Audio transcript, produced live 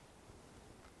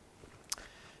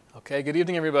Okay, good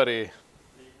evening, everybody.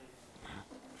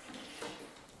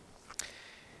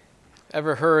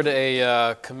 Ever heard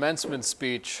a commencement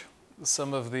speech?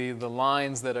 Some of the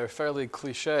lines that are fairly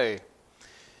cliche.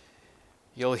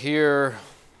 You'll hear,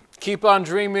 keep on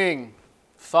dreaming,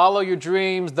 follow your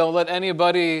dreams, don't let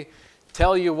anybody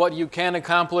tell you what you can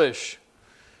accomplish.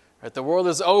 Right? The world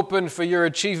is open for your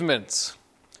achievements.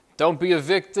 Don't be a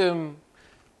victim,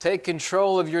 take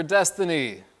control of your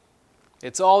destiny.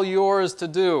 It's all yours to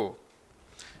do.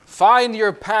 Find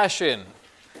your passion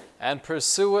and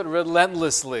pursue it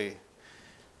relentlessly.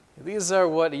 These are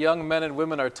what young men and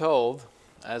women are told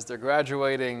as they're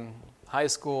graduating high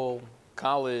school,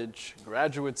 college,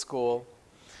 graduate school.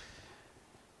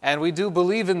 And we do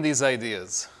believe in these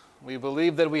ideas. We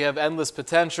believe that we have endless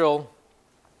potential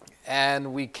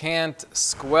and we can't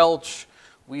squelch,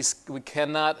 we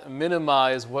cannot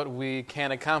minimize what we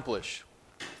can accomplish.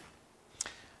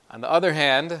 On the other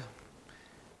hand,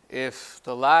 if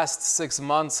the last 6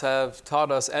 months have taught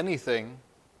us anything,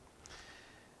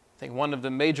 I think one of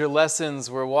the major lessons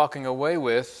we're walking away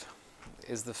with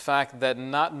is the fact that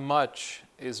not much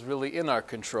is really in our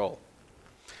control.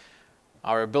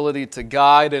 Our ability to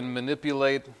guide and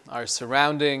manipulate our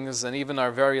surroundings and even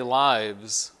our very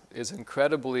lives is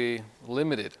incredibly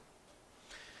limited.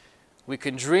 We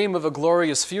can dream of a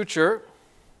glorious future,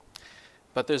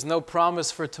 but there's no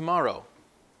promise for tomorrow.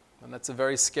 And that's a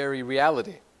very scary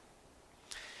reality.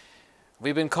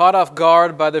 We've been caught off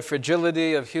guard by the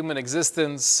fragility of human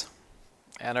existence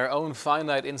and our own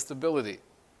finite instability.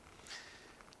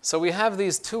 So we have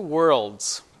these two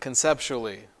worlds,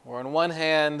 conceptually, where on one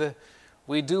hand,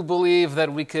 we do believe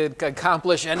that we could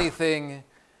accomplish anything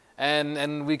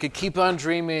and we could keep on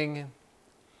dreaming.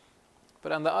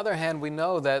 But on the other hand, we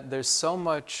know that there's so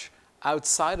much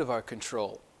outside of our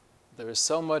control. There is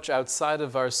so much outside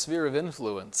of our sphere of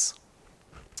influence.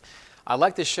 I'd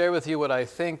like to share with you what I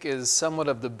think is somewhat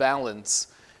of the balance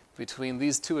between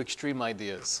these two extreme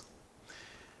ideas.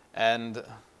 And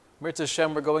Mirza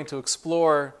Hashem, we're going to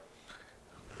explore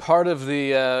part of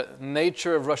the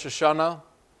nature of Rosh Hashanah,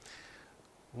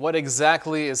 what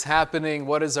exactly is happening,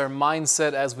 what is our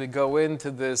mindset as we go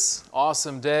into this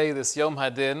awesome day, this Yom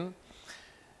Hadin,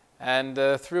 and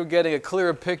through getting a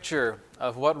clearer picture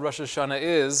of what Rosh Hashanah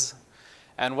is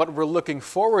and what we're looking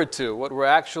forward to, what we're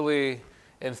actually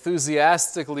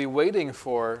enthusiastically waiting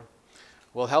for,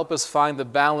 will help us find the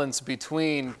balance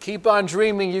between keep on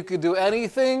dreaming you could do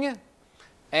anything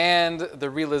and the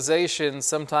realization,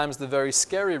 sometimes the very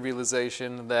scary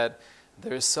realization, that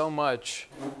there is so much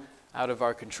out of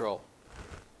our control.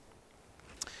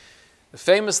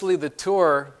 Famously, the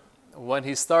Tur, when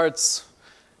he starts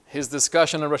his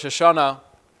discussion on Rosh Hashanah,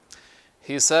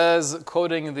 he says,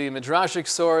 quoting the Midrashic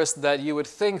source, that you would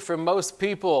think for most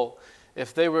people,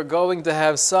 if they were going to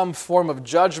have some form of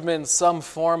judgment, some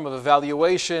form of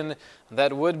evaluation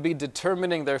that would be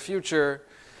determining their future,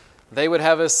 they would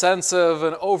have a sense of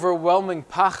an overwhelming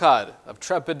pachad, of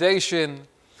trepidation,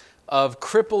 of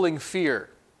crippling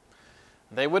fear.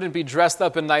 They wouldn't be dressed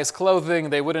up in nice clothing,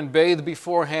 they wouldn't bathe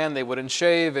beforehand, they wouldn't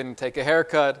shave and take a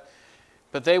haircut,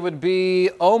 but they would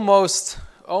be almost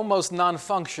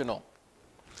non-functional.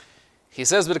 He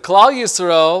says, but Klal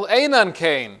Yisrael, Einan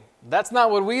Kain. That's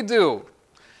not what we do.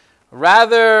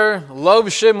 Rather,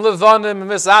 Lobshim Levanim,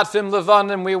 Misatfim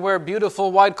Levanim, we wear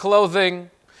beautiful white clothing,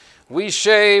 we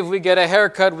shave, we get a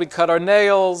haircut, we cut our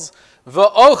nails,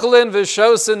 V'ochlin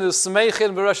v'shosin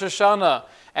v'smeichin v'Rosh Hashanah.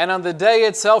 And on the day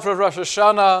itself of Rosh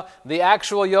Hashanah, the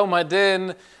actual Yom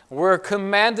Hadin, we're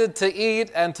commanded to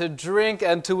eat and to drink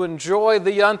and to enjoy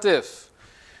the Yontif.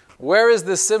 Where is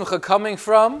this simcha coming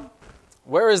from?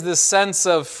 Where is this sense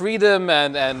of freedom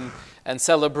and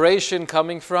celebration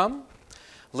coming from?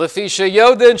 Lefisha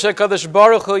Yodin shekadosh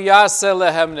baruch hu yaseh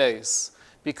lehem nes.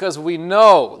 Because we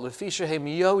know, Lefisha hem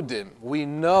yodim, we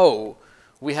know,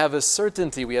 we have a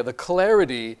certainty, we have a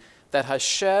clarity that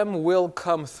Hashem will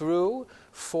come through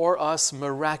for us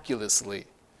miraculously.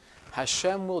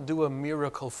 Hashem will do a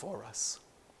miracle for us.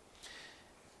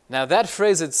 Now that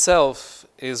phrase itself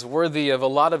is worthy of a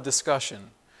lot of discussion.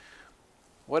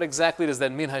 What exactly does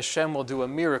that mean, Hashem will do a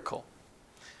miracle?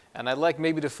 And I'd like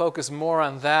maybe to focus more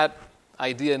on that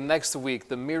idea next week,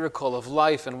 the miracle of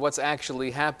life and what's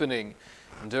actually happening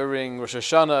during Rosh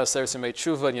Hashanah, Aseret Yemei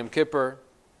Tshuva, and Yom Kippur.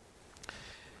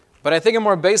 But I think a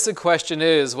more basic question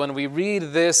is, when we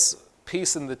read this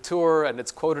piece in the Tur and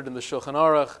it's quoted in the Shulchan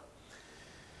Aruch,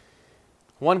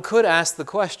 one could ask the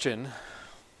question,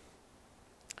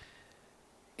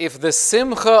 if the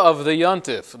simcha of the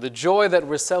Yontif, the joy that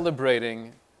we're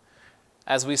celebrating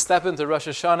as we step into Rosh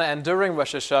Hashanah and during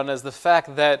Rosh Hashanah, is the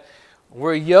fact that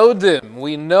We're Yodim.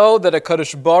 We know that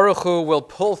HaKadosh Baruch Hu will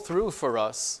pull through for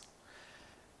us.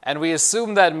 And we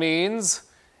assume that means,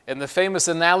 in the famous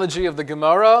analogy of the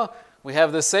Gemara, we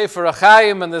have the Sefer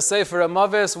HaChaim and the Sefer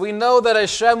HaMavis. We know that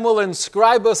Hashem will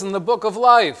inscribe us in the book of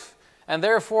life. And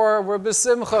therefore, we're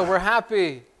besimcha, we're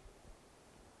happy.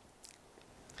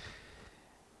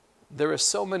 There are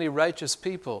so many righteous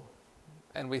people.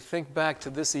 And we think back to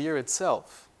this year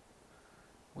itself.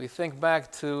 We think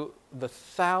back to the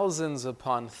thousands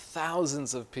upon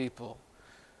thousands of people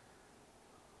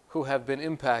who have been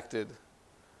impacted,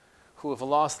 who have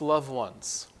lost loved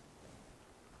ones,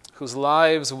 whose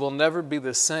lives will never be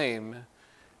the same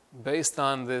based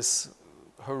on this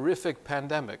horrific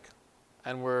pandemic.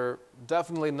 And we're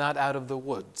definitely not out of the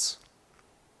woods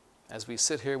as we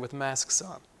sit here with masks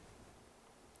on.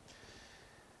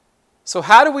 So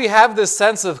how do we have this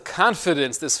sense of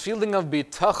confidence, this feeling of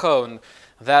bitachon,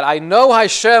 that I know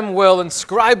Hashem will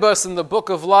inscribe us in the book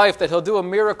of life, that He'll do a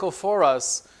miracle for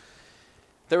us?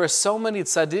 There are so many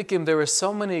tzaddikim, there were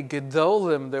so many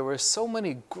gedolim, there were so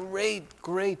many great,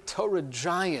 great Torah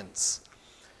giants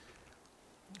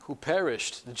who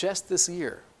perished just this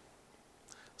year.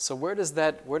 So where does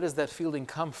that feeling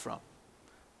come from?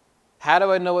 How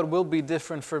do I know it will be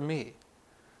different for me?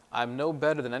 I'm no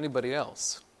better than anybody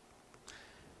else.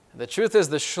 The truth is,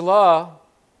 the Shlah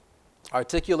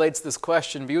articulates this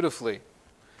question beautifully.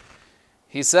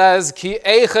 He says, Ki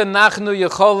eicha nachnu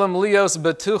yecholim lios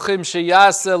betuchim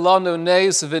sheyase lanu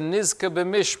neis v'nizka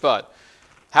b'mishpat.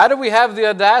 How do we have the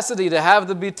audacity to have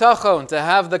the bitachon, to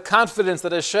have the confidence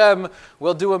that Hashem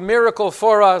will do a miracle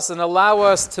for us and allow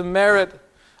us to merit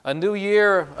a new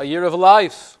year, a year of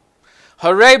life?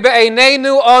 Harei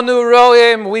be'einenu anu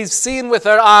roim, we've seen with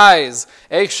our eyes.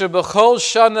 Eikshe b'chol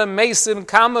shana mesim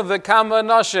kama v'kama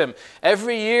nashim.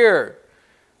 Every year,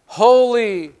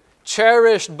 holy,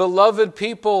 cherished, beloved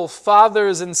people,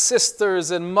 fathers and sisters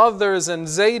and mothers and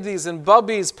zaydis and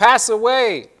bubbies pass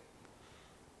away.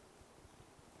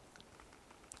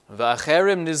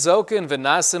 V'acherim nizokin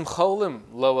v'nasim cholim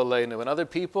lo aleinu. And other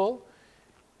people,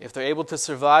 if they're able to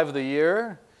survive the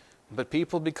year, but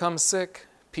people become sick.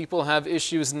 People have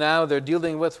issues now they're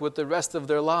dealing with the rest of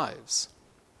their lives.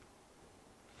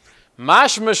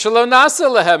 Mashma shelo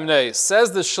nasa lehem neis,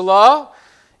 says the Shlah,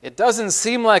 it doesn't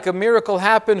seem like a miracle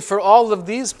happened for all of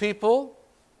these people.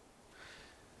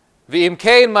 V'im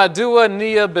kein madua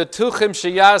niya betuchim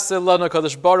sheyase lanu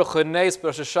kadosh baruch hu neis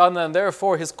b'Rosh Hashanah, and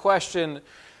therefore his question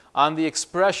on the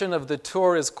expression of the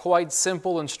Torah is quite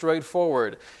simple and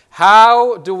straightforward.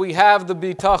 How do we have the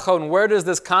bitachon? Where does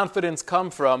this confidence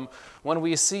come from when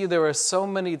we see there are so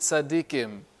many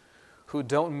tzaddikim who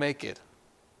don't make it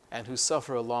and who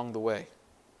suffer along the way?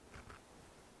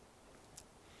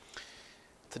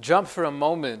 To jump for a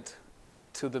moment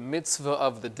to the mitzvah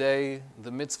of the day,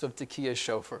 the mitzvah of Tekiyah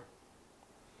Shofar.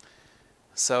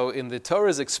 So in the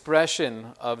Torah's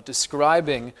expression of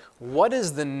describing what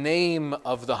is the name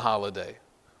of the holiday,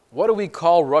 what do we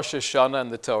call Rosh Hashanah in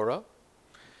the Torah?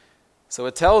 So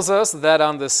it tells us that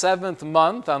on the 7th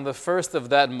month, on the 1st of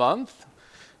that month,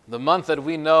 the month that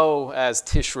we know as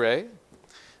Tishrei,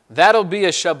 that'll be a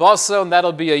Shabboson,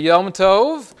 that'll be a Yom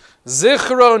Tov,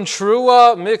 Zichron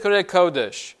Trua Mikre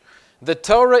Kodesh. The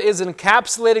Torah is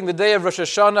encapsulating the day of Rosh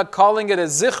Hashanah, calling it a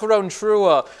Zichron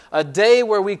Trua, a day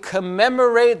where we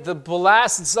commemorate the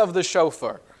blasts of the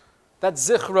shofar. That's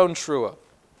Zichron Trua.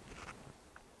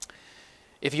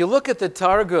 If you look at the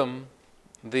Targum,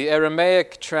 the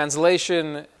Aramaic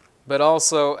translation, but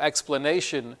also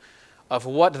explanation of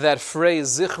what that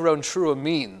phrase Zichron Trua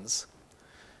means,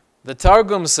 the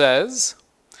Targum says,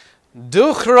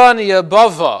 Duchran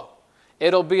Yabava.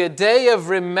 It'll be a day of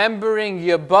remembering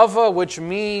Yabava, which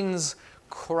means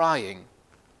crying.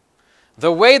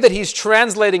 The way that he's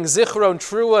translating Zichron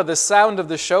Trua, the sound of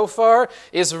the shofar,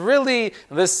 is really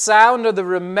the sound of the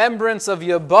remembrance of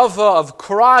Yabava, of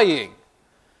crying.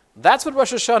 That's what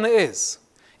Rosh Hashanah is.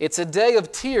 It's a day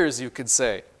of tears, you could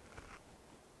say.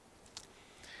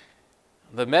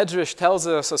 The Medrash tells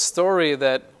us a story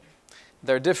that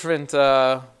there are different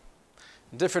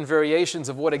variations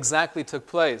of what exactly took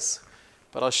place.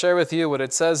 But I'll share with you what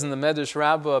it says in the Medrash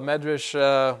Rabbah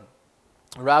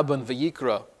and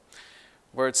Vayikra,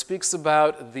 where it speaks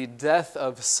about the death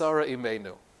of Sarah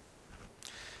Imenu.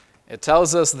 It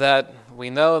tells us that we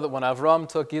know that when Avram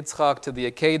took Yitzchak to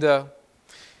the Akedah,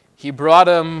 he brought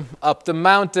him up the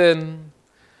mountain,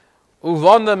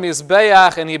 Uvona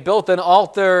Mizbeach, and he built an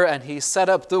altar, and he set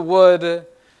up the wood,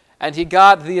 and he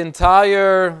got the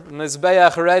entire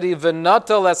Mizbeach ready,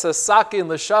 V'natal es hasakin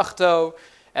l'shachto,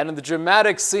 and in the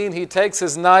dramatic scene, he takes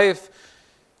his knife,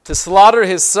 to slaughter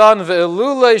his son,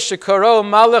 ve'elulei shekaro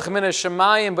malach min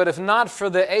hashamayim, but if not for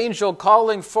the angel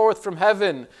calling forth from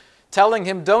heaven, telling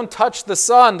him, don't touch the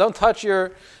son, don't touch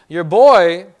your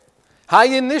boy,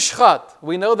 hayin nishchat,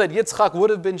 we know that Yitzchak would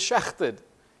have been shechted.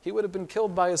 He would have been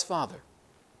killed by his father.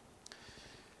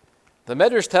 The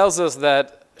Medrash tells us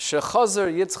that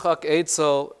shechazer Yitzchak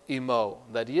etzel imo,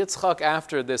 that Yitzchak,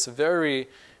 after this very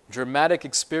dramatic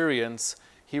experience,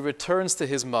 he returns to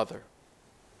his mother.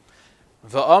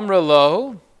 Va'amra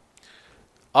lo,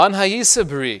 an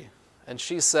hayisabri, and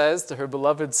she says to her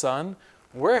beloved son,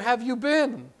 where have you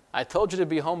been? I told you to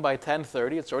be home by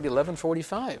 10:30. It's already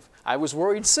 11:45. I was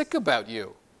worried sick about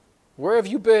you. Where have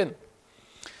you been?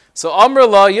 So Amr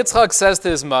lo, Yitzchak says to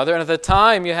his mother, and at the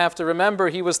time you have to remember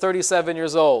he was 37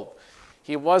 years old.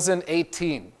 He wasn't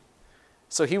 18.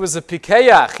 So he was a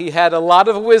pikeach. He had a lot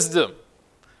of wisdom.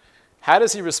 How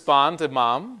does he respond to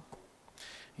mom?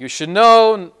 You should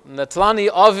know, Natlani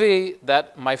Avi,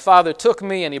 that my father took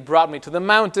me and he brought me to the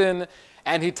mountain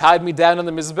and he tied me down on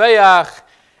the Mizbeach,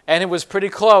 and it was pretty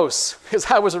close because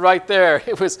I was right there.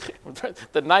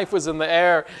 The knife was in the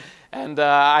air, and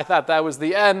I thought that was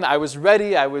the end. I was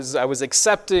ready. I was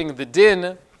accepting the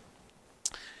din.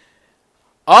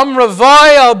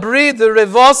 Ravai al brid the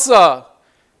revosa.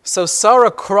 So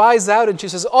Sarah cries out and she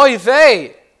says, Oy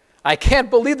vey, I can't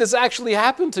believe this actually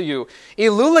happened to you.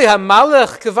 Ilulei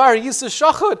hamalech kvar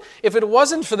yisashachot. If it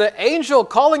wasn't for the angel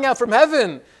calling out from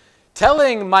heaven,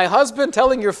 telling my husband,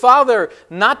 telling your father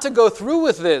not to go through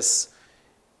with this,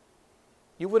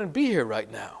 you wouldn't be here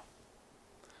right now.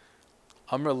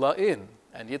 Amr la'in.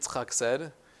 And Yitzchak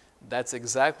said, that's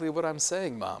exactly what I'm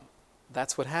saying, Mom.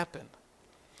 That's what happened.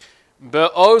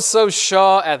 Be'oso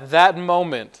shah, at that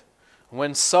moment,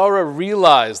 when Sarah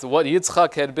realized what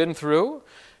Yitzchak had been through,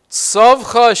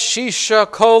 tzovcha shisha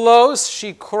kolos,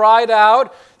 she cried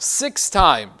out 6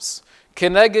 times.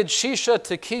 Keneged shisha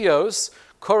tekiyos,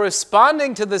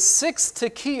 corresponding to the 6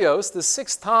 tekiyos, the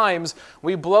 6 times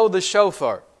we blow the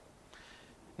shofar.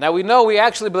 Now we know we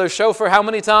actually blow shofar how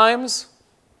many times?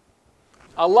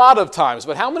 A lot of times.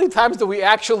 But how many times do we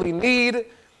actually need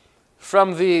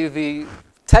from the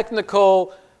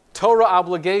technical Torah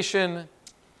obligation?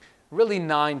 Really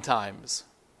 9 times.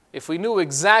 If we knew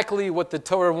exactly what the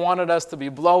Torah wanted us to be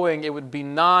blowing, it would be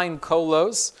 9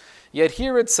 kolos. Yet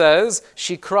here it says,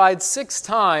 she cried 6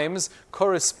 times,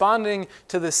 corresponding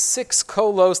to the 6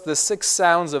 kolos, the 6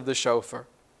 sounds of the shofar.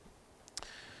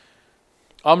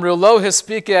 Amru lo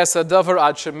hispike es hadavar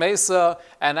ad shemesa,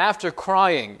 and after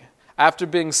crying, after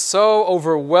being so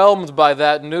overwhelmed by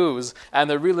that news and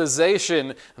the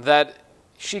realization that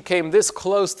she came this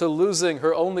close to losing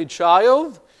her only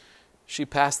child, she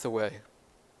passed away.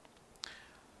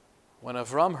 When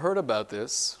Avram heard about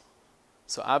this,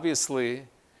 so obviously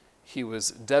he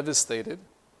was devastated.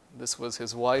 This was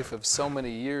his wife of so many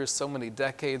years, so many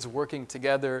decades, working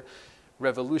together,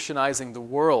 revolutionizing the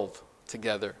world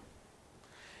together.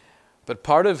 But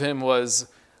part of him was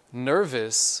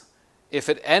nervous. If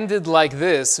it ended like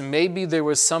this, maybe there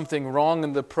was something wrong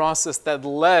in the process that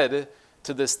led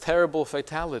to this terrible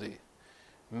fatality.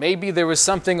 Maybe there was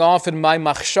something off in my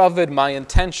machshaved, my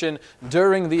intention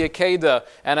during the Akedah,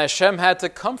 and Hashem had to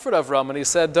comfort Avram, and he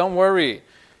said, don't worry,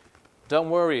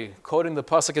 quoting the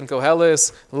pasuk in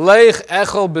Koheles, Leich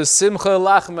echel besimcha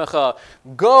lachmecha,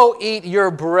 go eat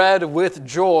your bread with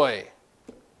joy.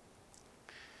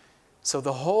 So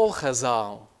the whole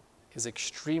Chazal is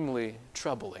extremely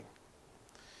troubling.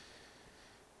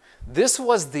 This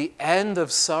was the end of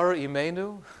Sarah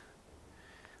Imenu,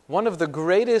 one of the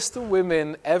greatest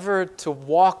women ever to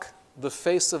walk the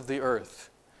face of the earth.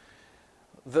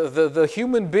 The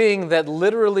human being that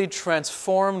literally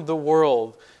transformed the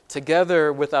world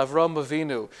together with Avram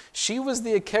Avinu. She was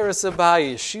the Akeres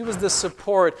Abayis. She was the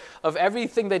support of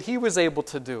everything that he was able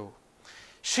to do.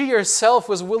 She herself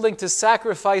was willing to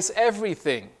sacrifice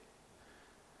everything.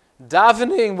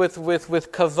 Davening with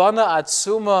kavana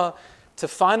atzuma to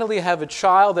finally have a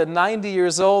child at 90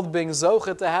 years old, being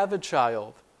zocheh to have a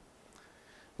child.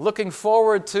 Looking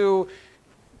forward to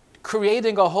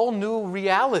creating a whole new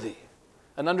reality,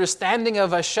 an understanding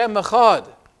of Hashem Echad.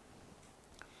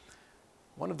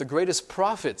 One of the greatest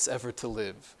prophets ever to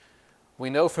live. We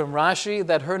know from Rashi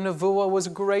that her nevuah was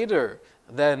greater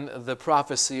than the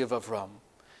prophecy of Avram.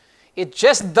 It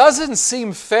just doesn't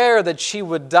seem fair that she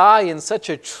would die in such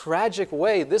a tragic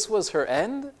way. This was her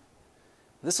end?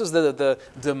 This was the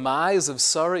demise of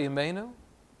Sarah Imenu?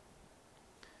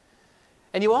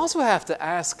 And you also have to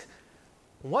ask,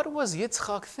 what was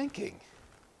Yitzchak thinking?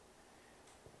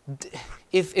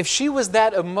 If she was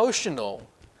that emotional,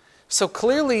 so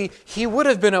clearly he would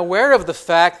have been aware of the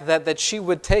fact that she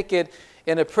would take it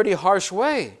in a pretty harsh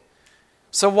way.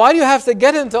 So why do you have to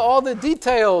get into all the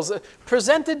details?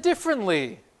 Present it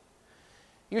differently.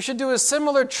 You should do a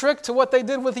similar trick to what they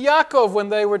did with Yaakov when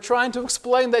they were trying to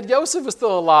explain that Yosef is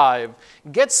still alive.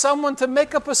 Get someone to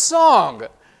make up a song,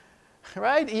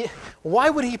 right? Why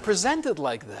would he present it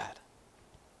like that?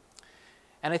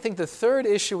 And I think the third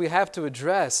issue we have to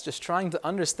address, just trying to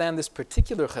understand this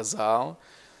particular Chazal,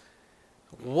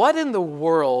 what in the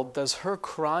world does her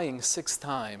crying 6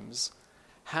 times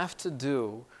have to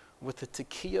do with the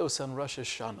Tekiyos on Rosh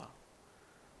Hashanah?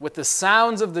 With the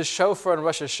sounds of the shofar on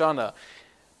Rosh Hashanah?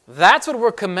 That's what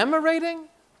we're commemorating?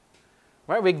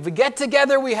 Right? We get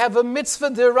together, we have a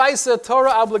mitzvah deraisa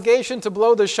Torah obligation to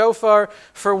blow the shofar.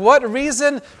 For what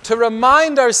reason? To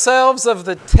remind ourselves of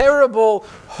the terrible,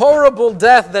 horrible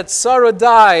death that Sarah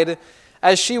died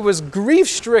as she was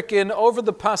grief-stricken over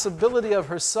the possibility of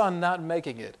her son not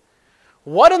making it.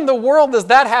 What in the world does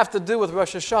that have to do with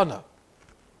Rosh Hashanah?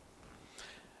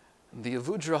 The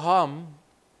Avudraham,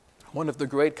 one of the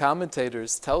great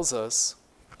commentators, tells us,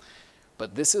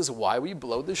 but this is why we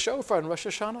blow the shofar on Rosh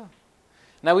Hashanah.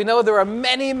 Now we know there are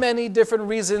many, many different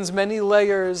reasons, many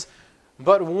layers,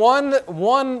 but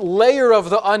one layer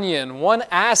of the onion, one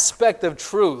aspect of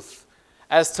truth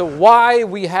as to why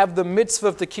we have the mitzvah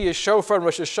of Tekiyah Shofar on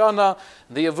Rosh Hashanah,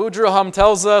 the Avudraham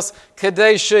tells us,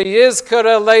 Kedei sheyizkar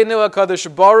aleinu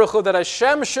HaKadosh Baruch Hu, that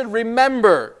Hashem should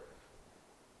remember,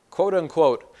 quote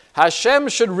unquote, Hashem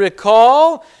should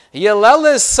recall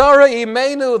Yelelis Sarah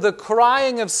Imenu, the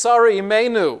crying of Sarah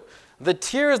Imenu, the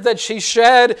tears that she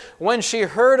shed when she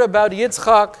heard about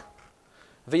Yitzchak,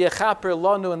 v'yechaper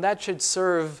lanu, and that should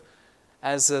serve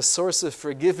as a source of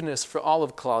forgiveness for all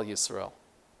of Klal Yisrael.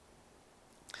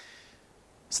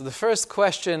 So the first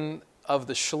question of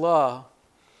the Shlah,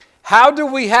 how do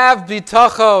we have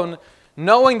bitachon,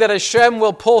 knowing that Hashem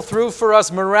will pull through for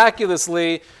us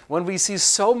miraculously when we see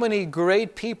so many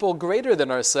great people greater than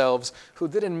ourselves who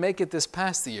didn't make it this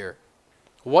past year?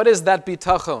 What is that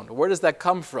bitachon? Where does that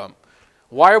come from?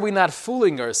 Why are we not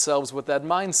fooling ourselves with that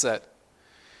mindset?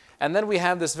 And then we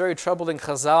have this very troubling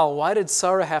chazal. Why did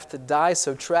Sarah have to die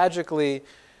so tragically?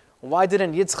 Why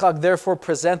didn't Yitzchak therefore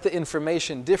present the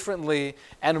information differently?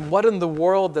 And what in the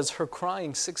world does her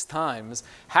crying 6 times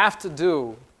have to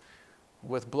do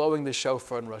with blowing the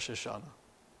shofar in Rosh Hashanah?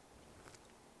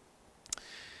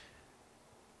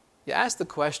 You ask the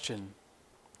question,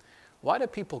 why do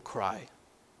people cry?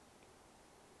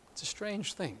 It's a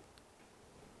strange thing.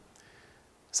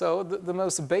 So the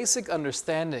most basic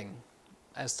understanding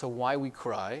as to why we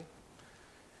cry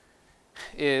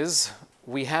is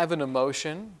we have an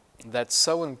emotion that's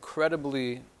so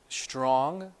incredibly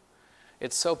strong,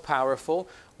 it's so powerful,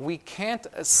 we can't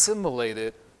assimilate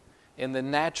it in the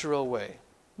natural way.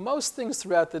 Most things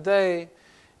throughout the day,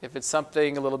 if it's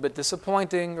something a little bit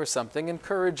disappointing or something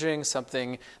encouraging,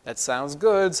 something that sounds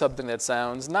good, something that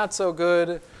sounds not so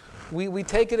good, we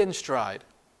take it in stride.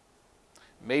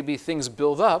 Maybe things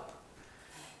build up,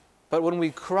 but when we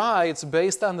cry, it's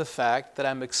based on the fact that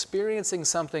I'm experiencing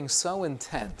something so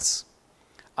intense,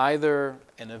 either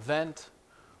an event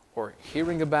or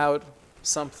hearing about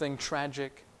something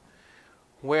tragic,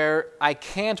 where I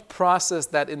can't process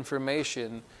that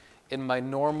information in my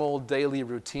normal daily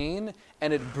routine,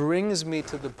 and it brings me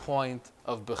to the point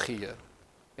of bechiyah.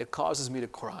 It causes me to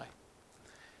cry.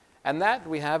 And that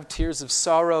we have tears of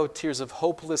sorrow, tears of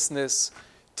hopelessness,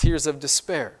 tears of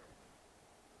despair.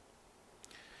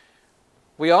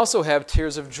 We also have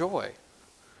tears of joy,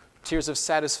 tears of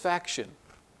satisfaction.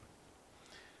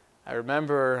 I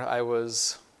remember I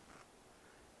was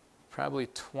probably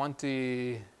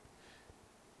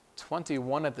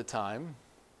 21 at the time,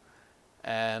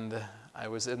 and I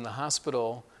was in the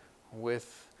hospital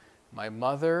with my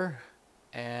mother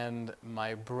and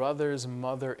my brother's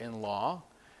mother-in-law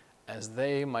as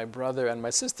my brother and my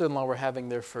sister-in-law were having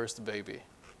their first baby.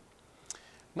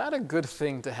 Not a good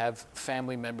thing to have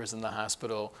family members in the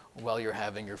hospital while you're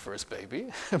having your first baby,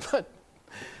 but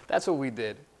that's what we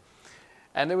did.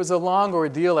 And it was a long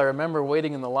ordeal. I remember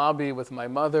waiting in the lobby with my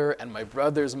mother and my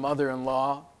brother's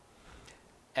mother-in-law,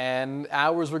 and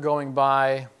hours were going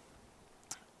by,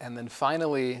 and then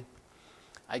finally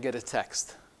I get a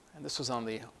text. And this was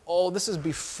this is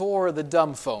before the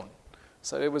dumb phone.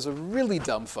 So it was a really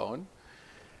dumb phone,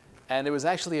 and it was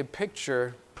actually a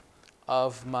picture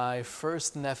of my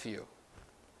first nephew.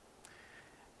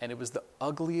 And it was the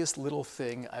ugliest little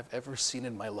thing I've ever seen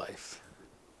in my life.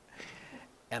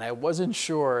 And I wasn't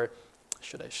sure,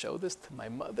 should I show this to my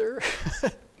mother?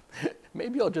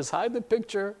 Maybe I'll just hide the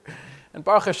picture. And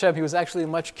Baruch Hashem, he was actually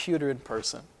much cuter in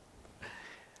person.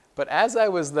 But as I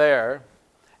was there,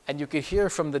 and you could hear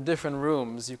from the different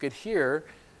rooms, you could hear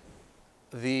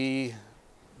the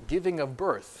giving of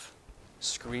birth,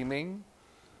 screaming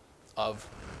of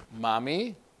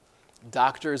mommy,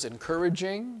 doctors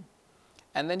encouraging,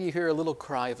 and then you hear a little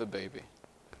cry of a baby.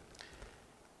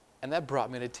 And that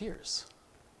brought me to tears.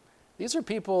 These are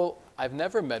people I've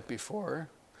never met before.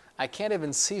 I can't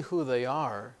even see who they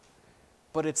are,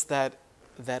 but it's that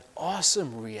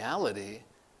awesome reality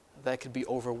that could be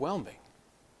overwhelming.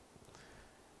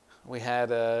 We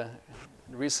had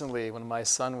recently, when my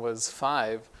son was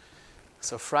 5,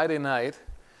 so Friday night,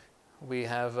 we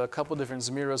have a couple different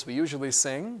zmiros we usually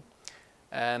sing,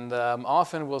 and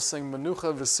often we'll sing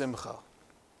Menucha v'Simcha.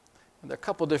 And there are a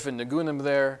couple different nigunim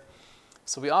there,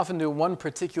 so we often do one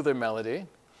particular melody,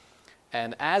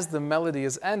 and as the melody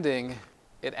is ending,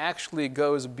 it actually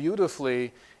goes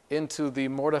beautifully into the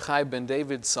Mordechai ben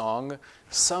David song,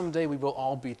 Someday We Will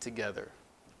All Be Together.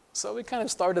 So we kind of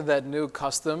started that new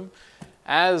custom.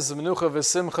 As Menucha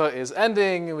v'Simcha is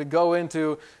ending, we go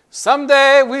into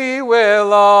Someday We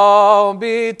Will All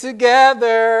Be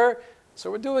Together. So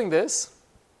we're doing this.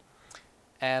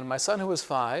 And my son, who was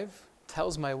 5,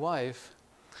 tells my wife,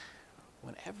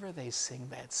 whenever they sing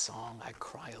that song, I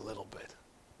cry a little bit.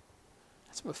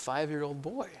 That's from a 5-year-old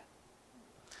boy.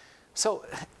 So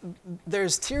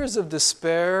there's tears of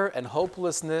despair and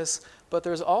hopelessness, but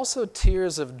there's also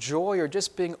tears of joy or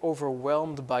just being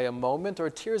overwhelmed by a moment, or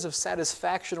tears of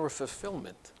satisfaction or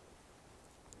fulfillment.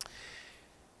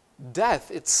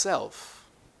 Death itself,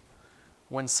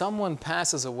 when someone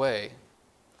passes away,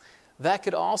 that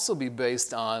could also be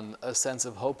based on a sense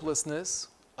of hopelessness,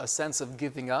 a sense of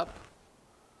giving up,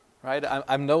 right?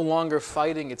 I'm no longer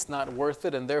fighting, it's not worth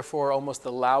it, and therefore almost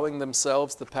allowing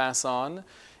themselves to pass on.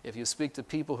 If you speak to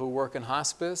people who work in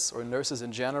hospice or nurses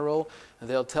in general,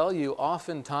 they'll tell you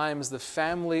oftentimes the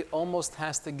family almost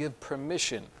has to give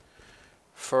permission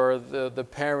for the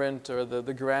parent or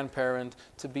the grandparent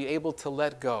to be able to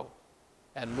let go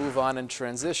and move on and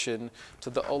transition to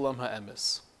the Olam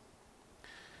HaEmes.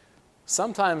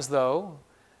 Sometimes, though,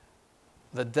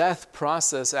 the death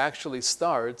process actually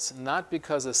starts not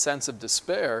because of a sense of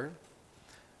despair,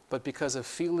 but because of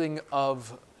feeling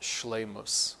of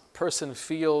shleimus. Person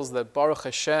feels that Baruch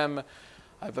Hashem,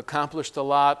 I've accomplished a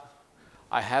lot,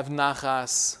 I have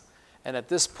nachas, and at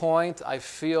this point I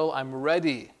feel I'm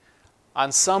ready.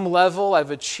 On some level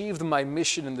I've achieved my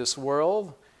mission in this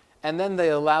world, and then they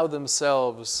allow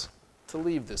themselves to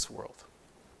leave this world.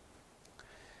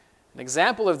 An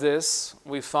example of this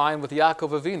we find with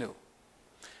Yaakov Avinu.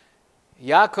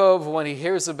 Yaakov, when he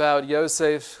hears about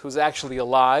Yosef, who's actually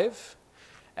alive,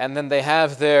 and then they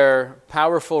have their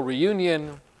powerful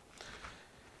reunion,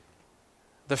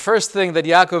 the first thing that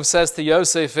Yaakov says to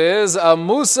Yosef is,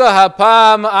 Amusa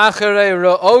hapam acharei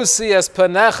ro'osi es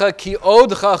panecha ki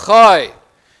odcha chai.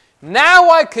 Now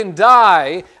I can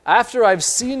die after I've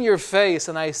seen your face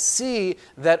and I see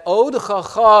that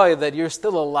odcha chai, that you're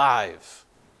still alive.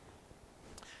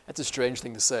 That's a strange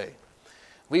thing to say.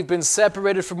 We've been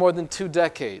separated for more than 2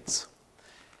 decades.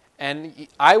 And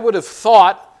I would have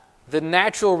thought the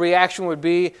natural reaction would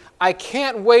be, I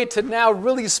can't wait to now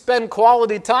really spend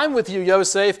quality time with you,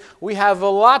 Yosef. We have a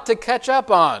lot to catch up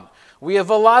on. We have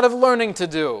a lot of learning to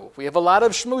do. We have a lot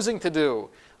of schmoozing to do.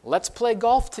 Let's play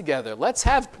golf together. Let's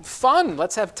have fun.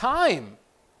 Let's have time.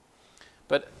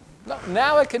 But no,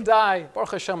 now I can die.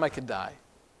 Baruch Hashem, I can die.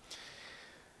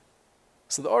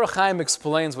 So the Or HaChaim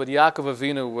explains what Yaakov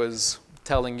Avinu was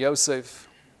telling Yosef,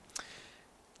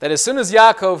 that as soon as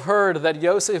Yaakov heard that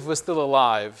Yosef was still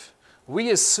alive, we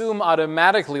assume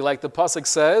automatically, like the pasuk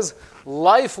says,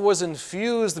 life was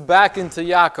infused back into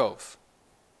Yaakov.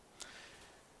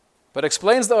 But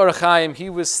explains the Or HaChaim, he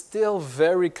was still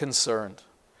very concerned,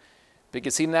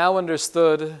 because he now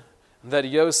understood that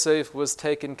Yosef was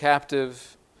taken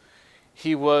captive.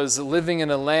 He was living in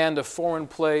a land, a foreign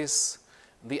place,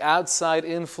 the outside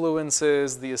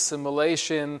influences, the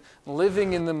assimilation,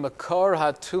 living in the Makar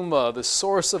HaTuma, the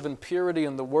source of impurity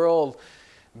in the world,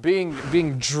 being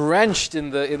drenched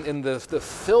in the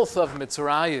filth of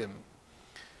Mitzrayim.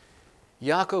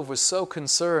 Yaakov was so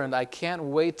concerned, I can't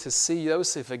wait to see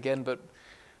Yosef again, but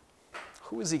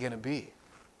who is he going to be?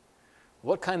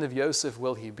 What kind of Yosef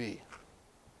will he be?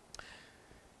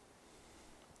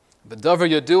 The Davar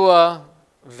Yadua,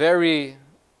 very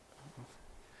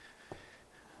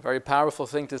powerful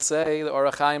thing to say, the Or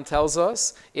HaChaim tells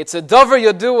us. It's a Davar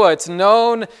Yadua. It's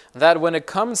known that when it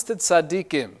comes to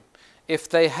tzaddikim, if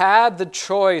they had the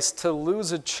choice to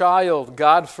lose a child,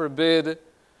 God forbid,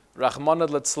 Rahman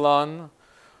al-Litzlan,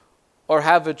 or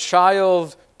have a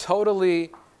child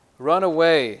totally run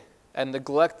away and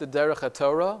neglect the Derech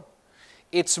HaTorah,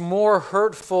 it's more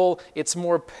hurtful, it's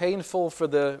more painful for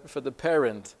the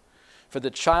parent for the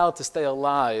child to stay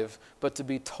alive, but to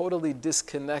be totally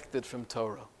disconnected from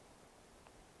Torah.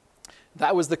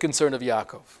 That was the concern of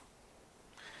Yaakov.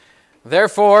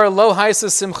 Therefore, lo haisa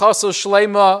simchaso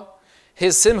shlema,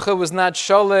 his simcha was not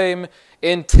sholem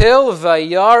until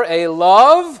vayar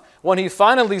elav, when he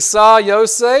finally saw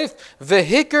Yosef,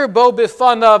 vehikar bo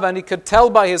bifanav, and he could tell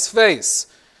by his face.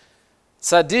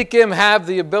 Tzaddikim have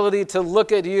the ability to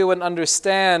look at you and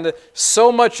understand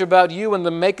so much about you and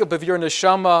the makeup of your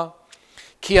neshama.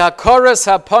 Ki hakoras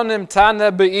hapanim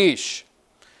tana beish.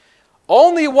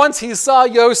 Only once he saw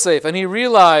Yosef and he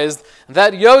realized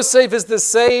that Yosef is the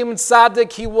same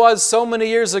tzaddik he was so many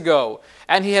years ago,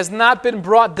 and he has not been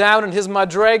brought down in his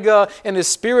madrega, in his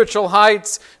spiritual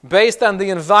heights, based on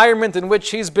the environment in which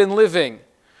he's been living.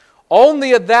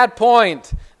 Only at that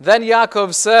point, then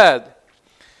Yaakov said,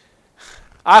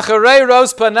 Acharei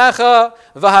ros panecha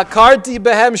v'hakarti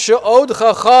behem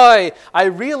she'odcha chai. I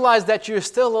realize that you're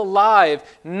still alive,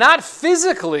 not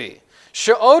physically.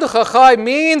 She'odcha chai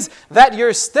means that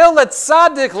you're still a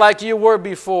tzaddik like you were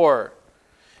before.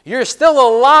 You're still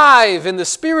alive in the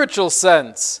spiritual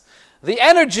sense. The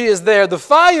energy is there, the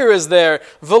fire is there.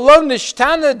 V'lo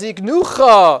nishtana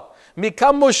diknucha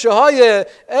mikamu shehaya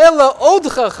ela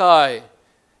odcha chai.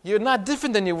 You're not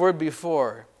different than you were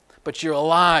before, but you're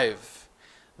alive.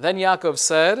 Then Yaakov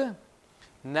said,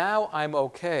 now I'm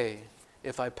okay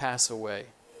if I pass away.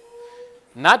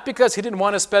 Not because he didn't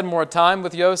want to spend more time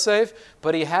with Yosef,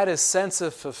 but he had a sense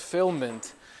of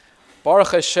fulfillment.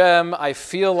 Baruch Hashem, I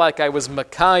feel like I was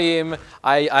Makayim.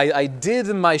 I did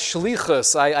my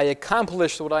shlichus. I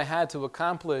accomplished what I had to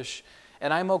accomplish,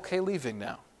 and I'm okay leaving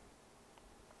now.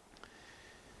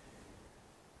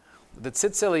 The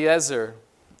Tzitz Eliezer,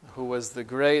 who was the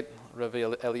great Rav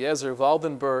Eliezer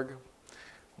Waldenberg,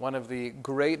 one of the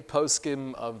great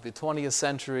poskim of the 20th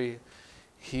century,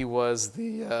 he was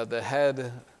the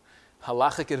head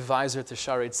halachic advisor to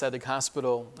Shaarei Tzedek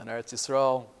Hospital in Eretz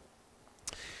Yisrael.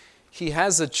 He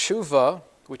has a tshuva,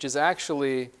 which is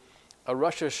actually a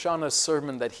Rosh Hashanah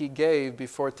sermon that he gave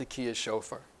before Tekiyah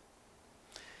Shofar.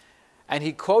 And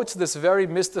he quotes this very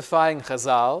mystifying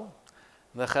chazal,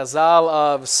 the chazal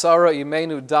of Sarah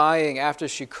Imenu dying after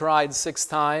she cried 6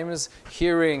 times,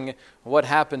 hearing what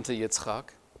happened to Yitzchak.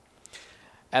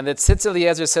 And the Tzitz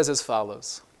Eliezer says as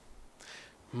follows.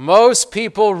 Most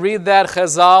people read that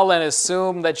chazal and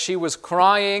assume that she was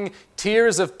crying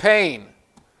tears of pain.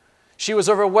 She was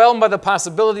overwhelmed by the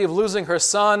possibility of losing her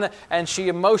son, and she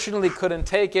emotionally couldn't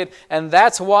take it, and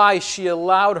that's why she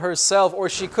allowed herself, or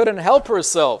she couldn't help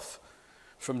herself,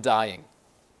 from dying.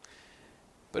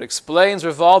 But explains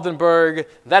Rav Waldenberg,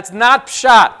 that's not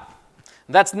pshat.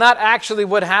 That's not actually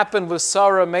what happened with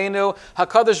Sarah Imenu.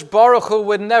 HaKadosh Baruch Hu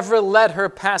would never let her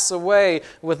pass away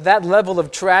with that level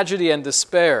of tragedy and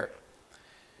despair.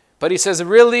 But he says,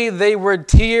 really, they were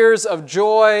tears of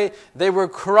joy. They were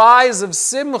cries of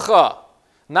simcha,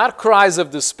 not cries of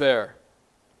despair.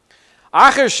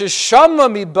 Acher sheshama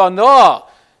mibana,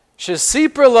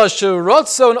 shesipr la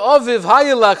sherotzon oviv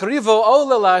hayilach rivo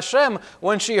ola laHashem,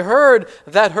 when she heard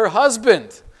that her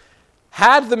husband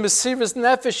had the Mesiras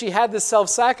Nefesh, he had the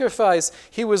self-sacrifice,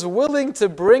 he was willing to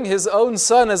bring his own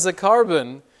son as a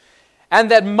carbon,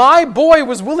 and that my boy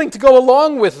was willing to go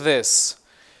along with this,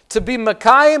 to be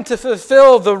Makayim, to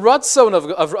fulfill the Ratzon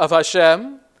of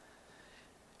Hashem.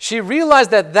 She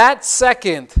realized that that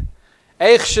second,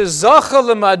 I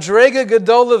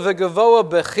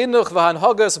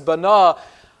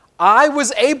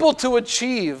was able to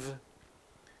achieve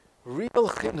real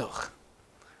chinuch.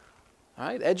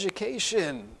 Right?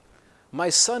 Education. My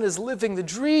son is living the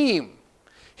dream.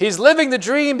 He's living the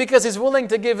dream because he's willing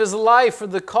to give his life for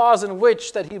the cause in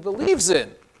which that he believes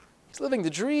in. He's living the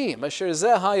dream.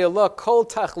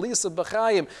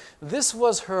 This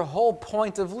was her whole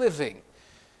point of living.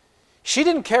 She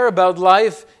didn't care about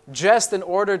life just in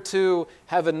order to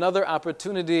have another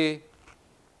opportunity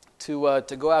to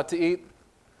go out to eat,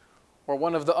 or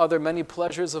one of the other many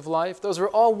pleasures of life. Those were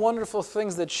all wonderful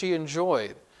things that she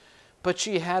enjoyed. But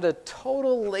she had a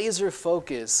total laser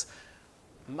focus.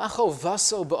 Macho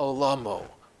vaso ba'olamo.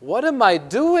 What am I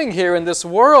doing here in this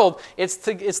world? It's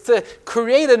to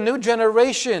create a new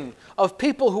generation of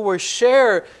people who will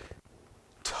share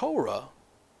Torah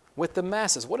with the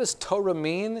masses. What does Torah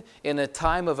mean in a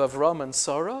time of Avram and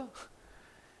Sarah?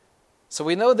 So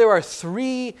we know there are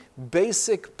 3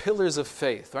 basic pillars of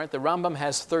faith, right? The Rambam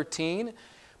has 13.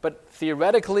 But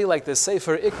theoretically, like the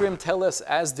Sefer Ikrim tell us,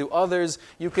 as do others,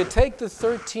 you could take the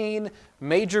 13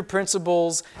 major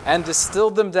principles and distill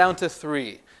them down to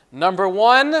 3. Number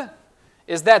 1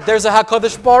 is that there's a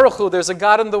HaKadosh Baruch Hu, there's a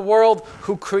God in the world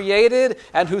who created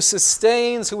and who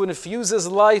sustains, who infuses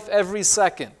life every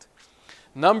second.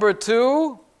 Number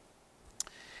two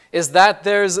is that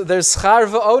there's schar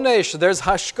v'onesh, there's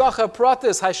hashgacha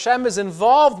pratis. Hashem is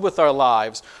involved with our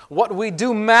lives. What we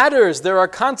do matters. There are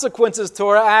consequences to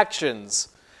our actions.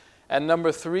 And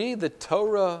number three, the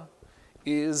Torah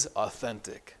is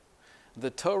authentic. The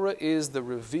Torah is the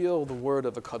revealed word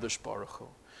of HaKadosh Baruch Hu.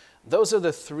 Those are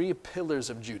the three pillars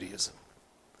of Judaism.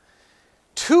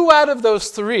 Two out of those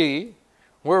three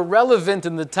were relevant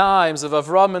in the times of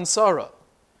Avram and Sarah.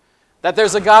 That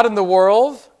there's a God in the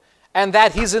world, and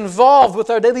that He's involved with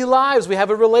our daily lives. We have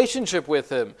a relationship with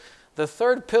Him. The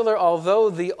third pillar, although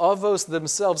the Avos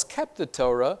themselves kept the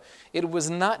Torah, it was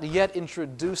not yet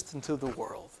introduced into the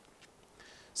world.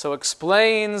 So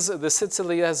explains the Sitz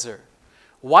Eliezer.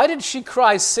 Why did she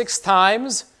cry 6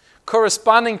 times,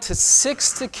 corresponding to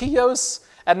 6 tekiyos,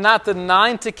 and not the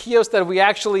 9 tekiyos that we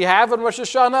actually have on Rosh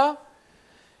Hashanah?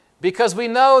 Because we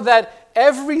know that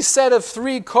every set of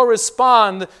 3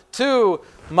 correspond to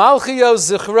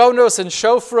Malchios, Zichronos, and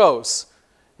Shofros.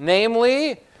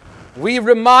 Namely, we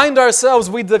remind ourselves,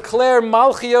 we declare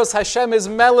Malchios, Hashem is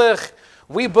Melech.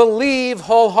 We believe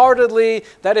wholeheartedly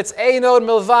that it's Einod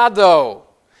Milvado.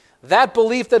 That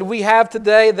belief that we have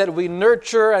today, that we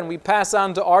nurture and we pass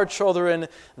on to our children,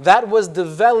 that was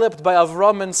developed by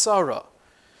Avram and Sarah.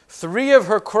 3 of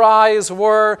her cries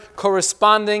were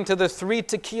corresponding to the 3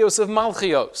 tekiyos of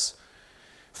Malchios.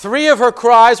 3 of her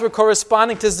cries were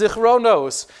corresponding to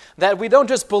Zichronos, that we don't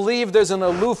just believe there's an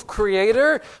aloof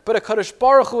creator, but a Kadosh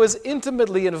Baruch Hu is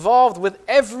intimately involved with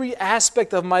every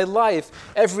aspect of my life,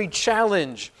 every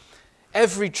challenge,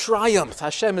 every triumph.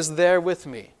 Hashem is there with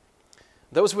me.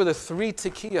 Those were the 3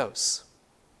 tekiyos,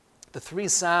 the 3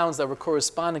 sounds that were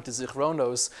corresponding to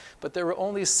Zichronos, but there were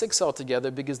only 6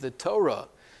 altogether because the Torah,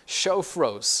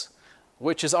 Shofros,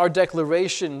 which is our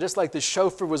declaration, just like the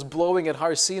shofar was blowing at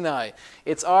Har Sinai.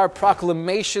 It's our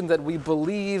proclamation that we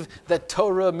believe that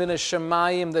Torah min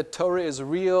hashamayim, that Torah is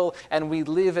real, and we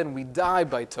live and we die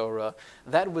by Torah.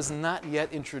 That was not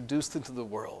yet introduced into the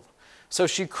world. So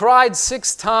she cried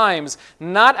 6 times,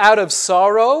 not out of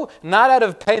sorrow, not out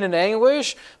of pain and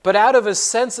anguish, but out of a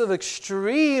sense of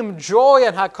extreme joy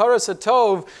and hakaras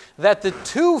hatov that the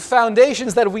 2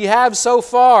 foundations that we have so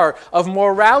far of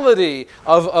morality,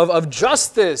 of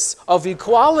justice, of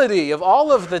equality, of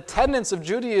all of the tenets of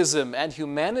Judaism and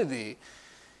humanity,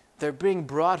 they're being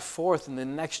brought forth in the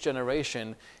next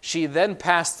generation. She then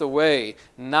passed away,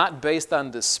 not based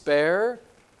on despair,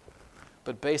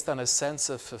 but based on a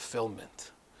sense of fulfillment.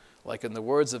 Like in the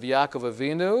words of Yaakov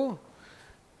Avinu,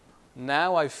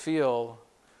 now I feel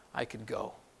I can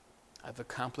go. I've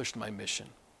accomplished my mission.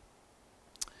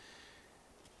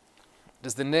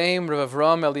 Does the name Rav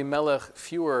Avram Elimelech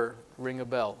Feuer ring a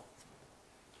bell?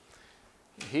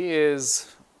 He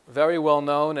is very well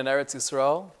known in Eretz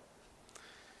Yisrael.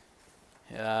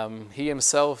 He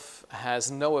himself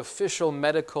has no official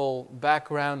medical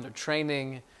background or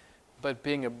training, but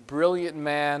being a brilliant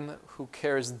man who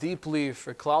cares deeply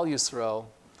for Klal Yisrael,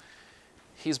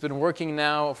 he's been working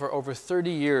now for over 30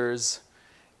 years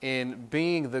in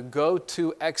being the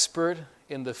go-to expert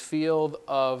in the field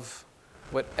of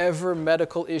whatever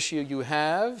medical issue you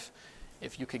have.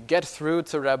 If you could get through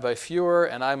to Rabbi Feuer,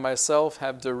 and I myself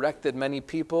have directed many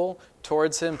people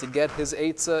towards him to get his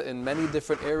eitzah in many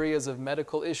different areas of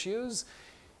medical issues,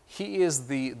 he is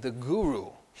the guru,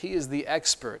 he is the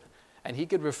expert. And he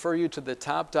could refer you to the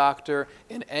top doctor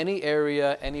in any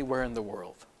area, anywhere in the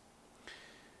world.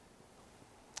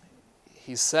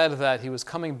 He said that he was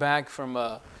coming back from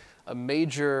a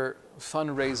major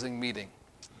fundraising meeting.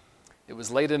 It was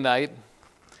late at night,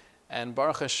 and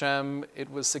Baruch Hashem,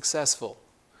 it was successful.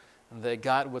 They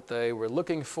got what they were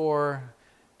looking for,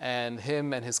 and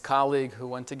him and his colleague who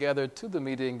went together to the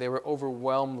meeting, they were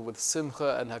overwhelmed with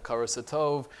simcha and hakaras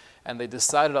hatov, and they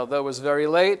decided, although it was very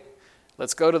late,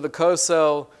 let's go to the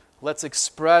Kosel, let's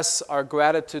express our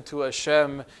gratitude to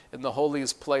Hashem in the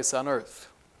holiest place on earth.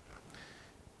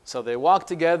 So they walk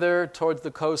together towards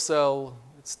the Kosel.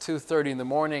 It's 2:30 in the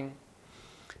morning.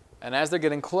 And as they're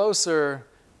getting closer,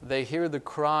 they hear the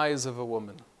cries of a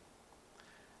woman.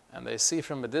 And they see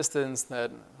from a distance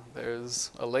that there's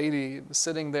a lady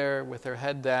sitting there with her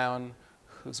head down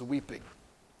who's weeping.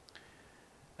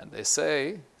 And they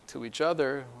say to each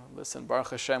other, listen,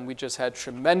 Baruch Hashem, we just had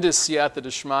tremendous siyata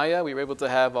d'shmaya. We were able to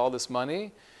have all this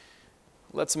money.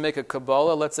 Let's make a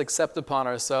Kabbalah. Let's accept upon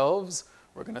ourselves.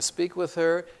 We're going to speak with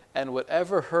her, and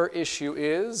whatever her issue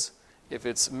is, if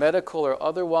it's medical or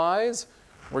otherwise,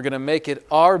 we're going to make it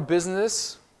our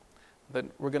business, that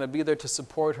we're going to be there to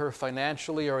support her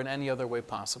financially or in any other way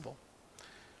possible.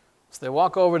 So they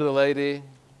walk over to the lady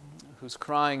who's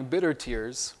crying bitter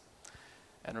tears,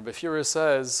 and Rabbi Feuer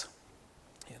says,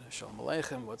 Shalom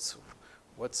Aleichem,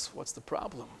 what's the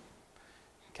problem?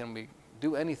 Can we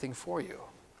do anything for you?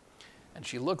 And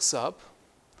she looks up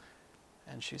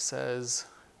and she says,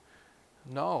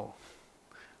 no,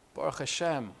 Baruch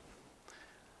Hashem,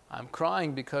 I'm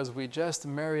crying because we just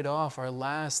married off our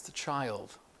last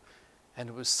child, and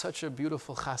it was such a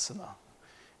beautiful chasana.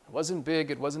 It wasn't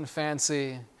big, it wasn't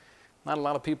fancy, not a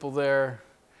lot of people there,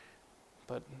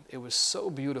 but it was so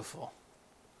beautiful.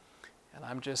 And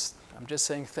I'm just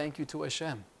saying thank you to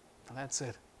Hashem, and that's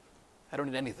it. I don't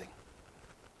need anything.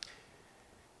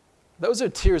 Those are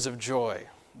tears of joy.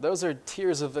 Those are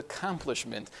tears of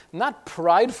accomplishment. Not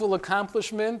prideful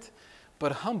accomplishment,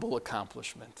 but humble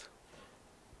accomplishment.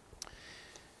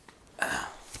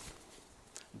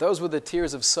 Those were the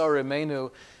tears of Sarah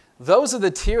Imeinu. Those are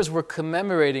the tears we're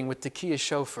commemorating with Tekiah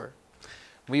Shofar.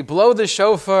 We blow the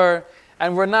shofar,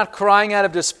 and we're not crying out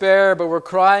of despair, but we're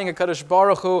crying at Kadosh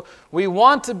Baruch Hu. We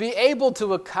want to be able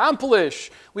to accomplish.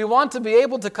 We want to be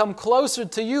able to come closer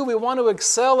to you. We want to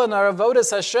excel in our avodas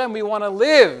Hashem. We want to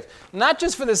live, not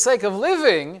just for the sake of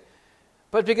living,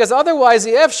 but because otherwise,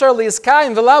 if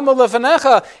I'm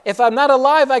not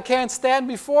alive, I can't stand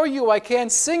before you. I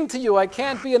can't sing to you. I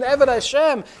can't be an Eved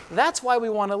Hashem. That's why we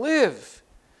want to live.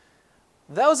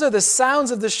 Those are the sounds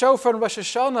of the shofar in Rosh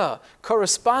Hashanah,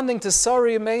 corresponding to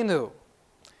Sarah Imeinu.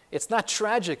 It's not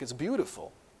tragic, it's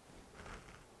beautiful.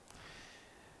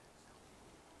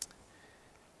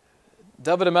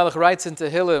 David HaMelech writes in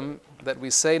Tehillim that we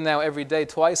say now every day,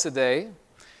 twice a day,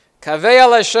 Kavei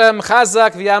al Hashem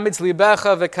chazak v'yamitz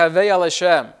libecha v'kavei al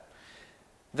Hashem.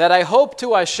 That I hope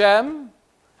to Hashem,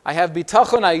 I have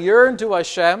bitachon, I yearn to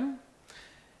Hashem,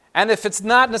 and if it's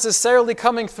not necessarily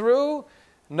coming through,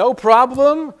 no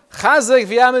problem, chazak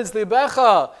v'yamitz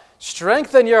libecha,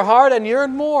 strengthen your heart and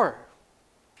yearn more.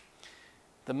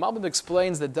 The Malbim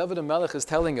explains that David HaMelech is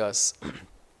telling us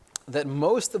that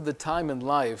most of the time in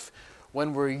life,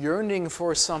 when we're yearning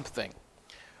for something,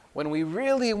 when we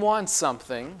really want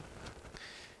something,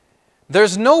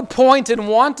 there's no point in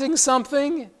wanting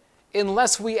something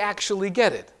unless we actually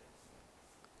get it.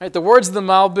 Right? The words of the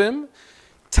Malbim,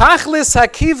 Tachlis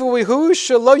hakivu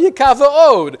shelo yikava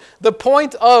od. The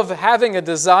point of having a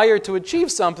desire to achieve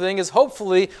something is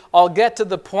hopefully I'll get to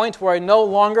the point where I no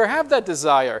longer have that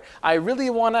desire. I really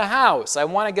want a house. I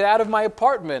want to get out of my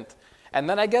apartment. And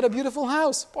then I get a beautiful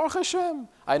house. Baruch Hashem.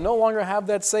 I no longer have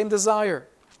that same desire.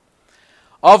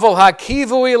 Avol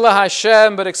hakivui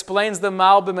laHashem, but explains the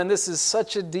Malbim, and this is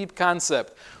such a deep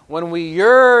concept. When we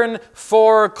yearn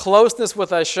for closeness with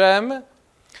Hashem,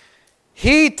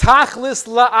 He tachlis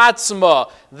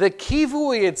la'atzma, the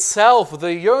kivui itself,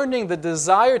 the yearning, the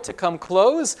desire to come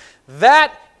close,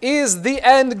 that is the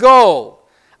end goal.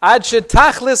 Ad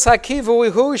shetachlis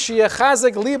hakivui hu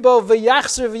sheyachazek libo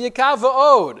v'yachzer v'yikav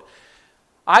v'od.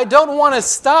 I don't want to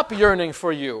stop yearning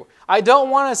for you. I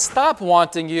don't want to stop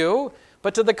wanting you.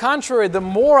 But to the contrary, the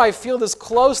more I feel this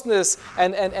closeness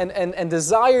and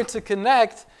desire to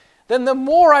connect, then the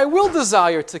more I will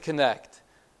desire to connect.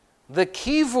 The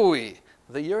kivui,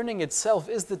 the yearning itself,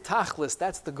 is the tachlis.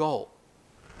 That's the goal.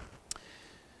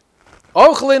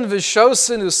 Ochlin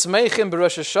v'shosin usmeichim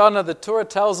b'Rosh Hashanah. The Torah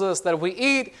tells us that we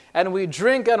eat and we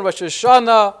drink on Rosh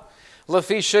Hashanah.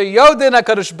 L'fisha yodin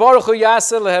HaKadosh Baruch Hu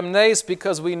yaseh lehem nes,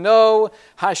 because we know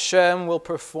Hashem will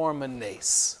perform a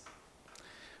nes.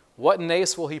 What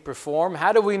nes will He perform?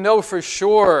 How do we know for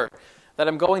sure that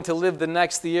I'm going to live the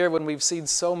next year when we've seen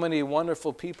so many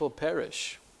wonderful people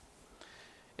perish?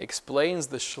 Explains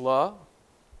the Shla.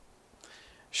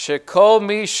 Shekol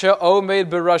mi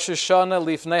she'omed b'Rosh Hashanah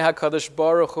lifnei HaKadosh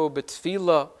Baruch Hu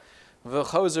b'tfila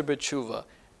v'chozer b'tshuva.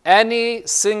 Any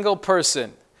single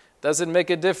person, doesn't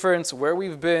make a difference where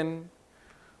we've been,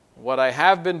 what I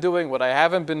have been doing, what I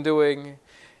haven't been doing.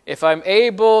 If I'm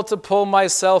able to pull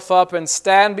myself up and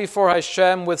stand before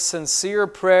Hashem with sincere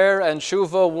prayer and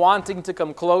tshuva, wanting to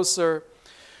come closer,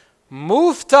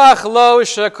 Muftach lo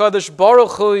shekadosh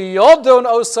baruch hu yodon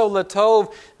oso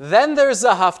latov. Then there's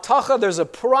a haftacha, there's a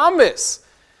promise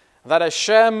that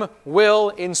Hashem will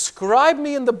inscribe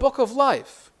me in the book of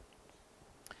life.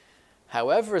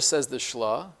 However, says the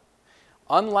Shla,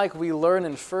 unlike we learn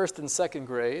in first and second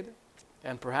grade,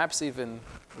 and perhaps even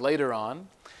later on,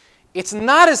 it's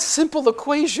not a simple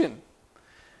equation.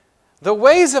 The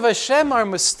ways of Hashem are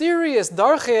mysterious.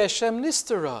 Darchei Hashem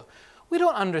nistara. We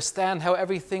don't understand how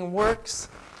everything works.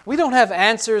 We don't have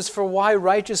answers for why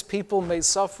righteous people may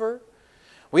suffer.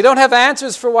 We don't have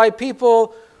answers for why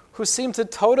people who seem to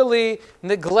totally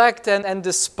neglect and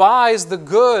despise the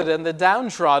good and the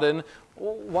downtrodden,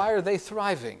 why are they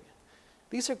thriving?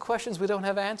 These are questions we don't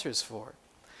have answers for.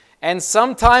 and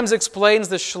sometimes explains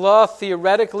the Shla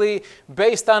theoretically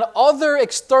based on other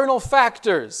external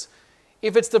factors.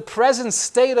 If it's the present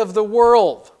state of the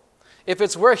world, if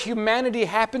it's where humanity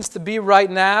happens to be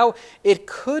right now, it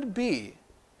could be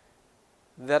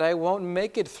that I won't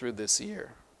make it through this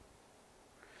year.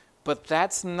 But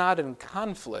that's not in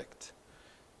conflict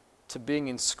to being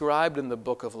inscribed in the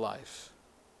book of life.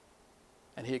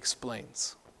 And he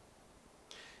explains.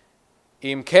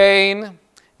 Im kain,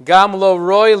 gam lo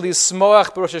roy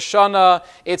lismoach b'Rosh Hashanah.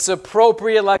 It's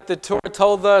appropriate, like the Torah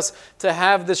told us, to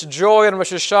have this joy in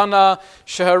Rosh Hashanah.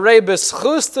 Sheharei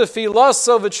b'schus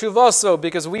tefilaso v'tshuvaso,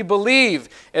 because we believe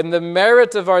in the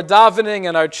merit of our davening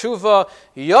and our tshuva.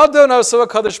 Yadon oso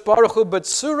HaKadosh Baruch Hu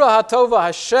b'tzura hatova.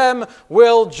 Hashem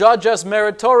will judge us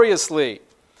meritoriously.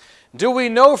 Do we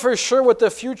know for sure what the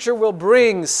future will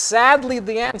bring? Sadly,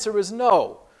 the answer is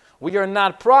no. We are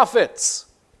not prophets.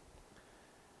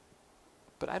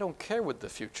 But I don't care what the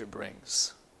future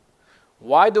brings.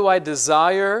 Why do I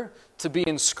desire to be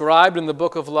inscribed in the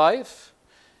book of life?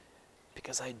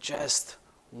 Because I just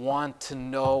want to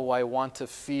know, I want to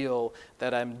feel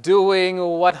that I'm doing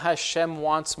what Hashem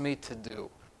wants me to do.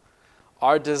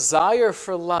 Our desire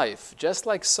for life, just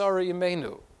like Sarah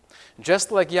Imenu,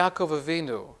 just like Yaakov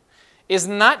Avinu, is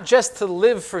not just to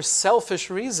live for selfish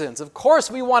reasons. Of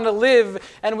course we want to live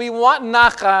and we want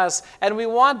nachas and we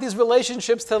want these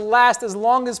relationships to last as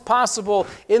long as possible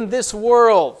in this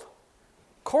world.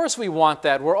 Of course we want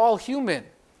that. We're all human.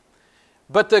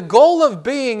 But the goal of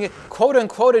being, quote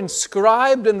unquote,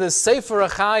 inscribed in the Sefer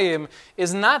HaChaim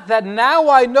is not that now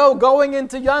I know going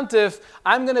into Yontif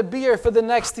I'm going to be here for the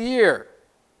next year.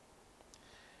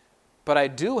 But I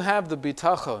do have the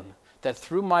bitachon that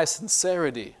through my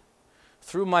sincerity,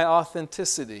 through my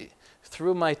authenticity,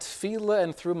 through my tefillah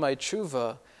and through my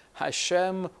tshuva,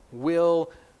 Hashem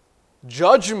will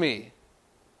judge me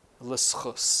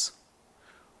l'schus.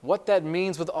 What that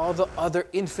means with all the other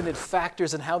infinite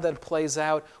factors and how that plays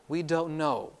out, we don't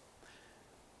know.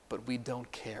 But we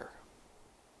don't care.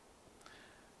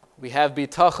 We have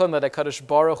bitachon that HaKadosh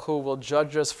Baruch Hu will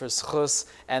judge us for schus,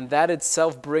 and that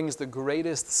itself brings the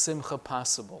greatest simcha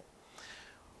possible.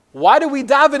 Why do we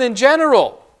daven in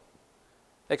general?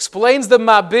 Explains the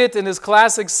Mabit in his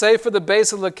classic Sefer, the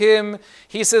Beis Elokim.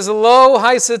 He says, Lo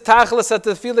haisetachlas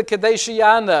atefila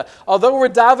kedeshiyana. Although we're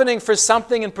davening for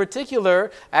something in particular,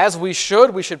 as we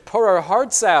should pour our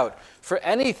hearts out for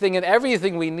anything and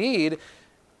everything we need.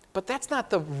 But that's not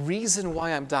the reason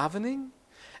why I'm davening.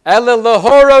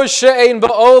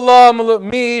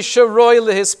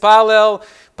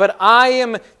 But I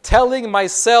am telling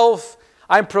myself,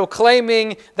 I'm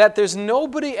proclaiming that there's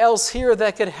nobody else here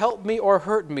that could help me or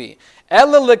hurt me.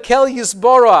 Ela lekel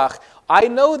yisborach. I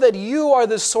know that you are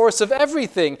the source of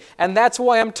everything, and that's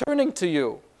why I'm turning to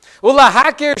you.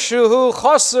 Ulahakir shuhu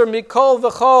choser mikol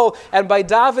v'chol. And by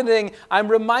davening, I'm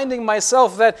reminding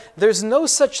myself that there's no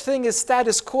such thing as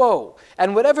status quo.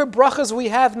 And whatever brachas we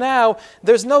have now,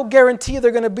 there's no guarantee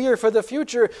they're going to be here for the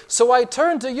future. So I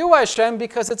turn to you, Hashem,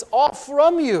 because it's all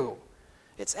from you.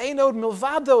 It's Einod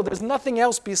Milvado. There's nothing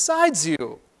else besides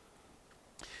you.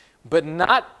 But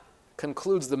not,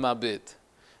 concludes the Mabit,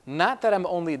 not that I'm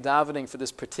only davening for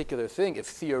this particular thing. If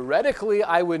theoretically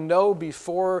I would know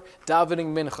before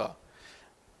davening mincha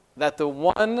that the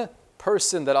one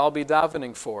person that I'll be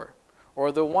davening for,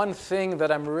 or the one thing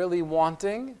that I'm really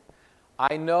wanting,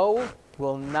 I know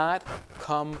will not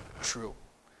come true.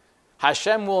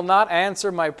 Hashem will not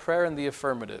answer my prayer in the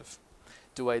affirmative.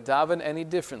 Do I daven any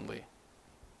differently?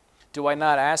 Do I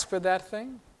not ask for that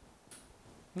thing?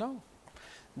 No.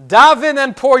 Daven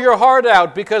and pour your heart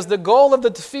out, because the goal of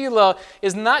the tefillah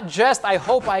is not just, I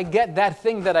hope I get that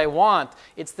thing that I want.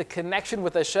 It's the connection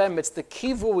with Hashem. It's the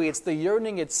kivui. It's the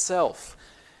yearning itself.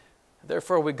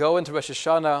 Therefore, we go into Rosh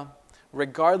Hashanah,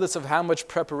 regardless of how much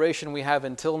preparation we have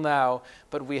until now,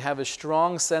 but we have a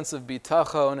strong sense of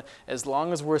bitachon. As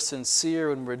long as we're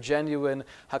sincere and we're genuine,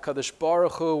 HaKadosh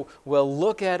Baruch Hu will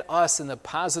look at us in a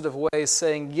positive way,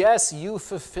 saying, yes, you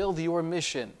fulfilled your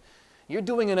mission. You're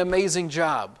doing an amazing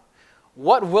job.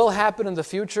 What will happen in the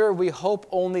future? We hope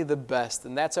only the best,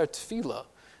 and that's our tefillah.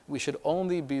 We should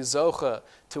only be zocha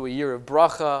to a year of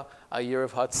bracha, a year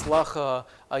of hatzlacha,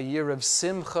 a year of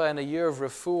simcha, and a year of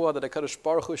refuah, that HaKadosh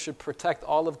Baruch Hu should protect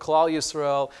all of Klal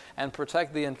Yisrael and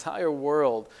protect the entire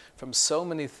world from so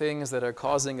many things that are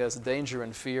causing us danger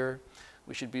and fear.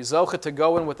 We should be zocha to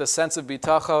go in with a sense of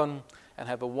bitachon and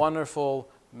have a wonderful,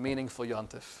 meaningful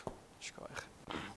yontif. Shkoach.